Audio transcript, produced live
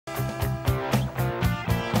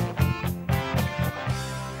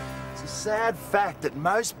sad fact that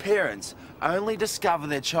most parents only discover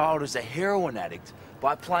their child is a heroin addict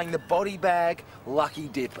by playing the body bag, lucky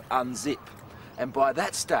dip, unzip. And by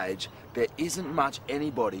that stage, there isn't much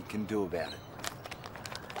anybody can do about it.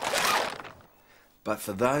 But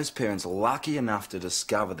for those parents lucky enough to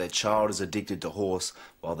discover their child is addicted to horse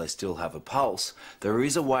while they still have a pulse, there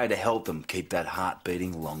is a way to help them keep that heart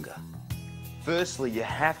beating longer. Firstly, you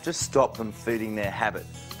have to stop them feeding their habit.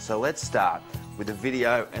 So let's start with the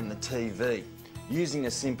video and the TV. Using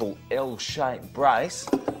a simple L-shaped brace,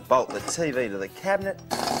 bolt the TV to the cabinet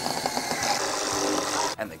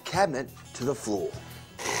and the cabinet to the floor.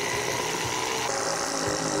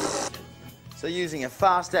 So using a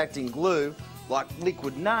fast-acting glue, like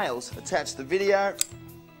liquid nails, attach the video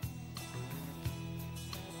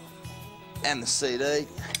and the CD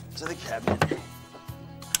to the cabinet.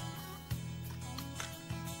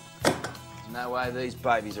 No way these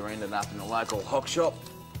babies are ending up in the local hock shop.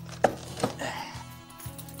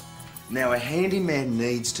 Now, a handyman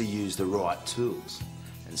needs to use the right tools,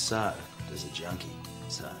 and so does a junkie.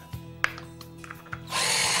 So.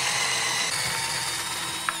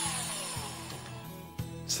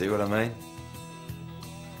 See what I mean?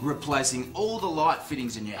 Replacing all the light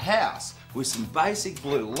fittings in your house with some basic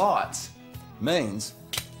blue lights means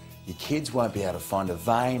your kids won't be able to find a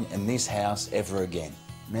vein in this house ever again.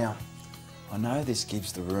 Now, I know this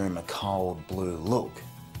gives the room a cold blue look,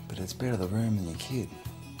 but it's better the room than your kid.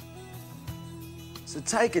 So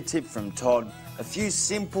take a tip from Todd. A few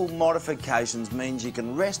simple modifications means you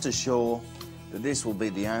can rest assured that this will be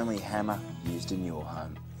the only hammer used in your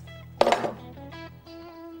home.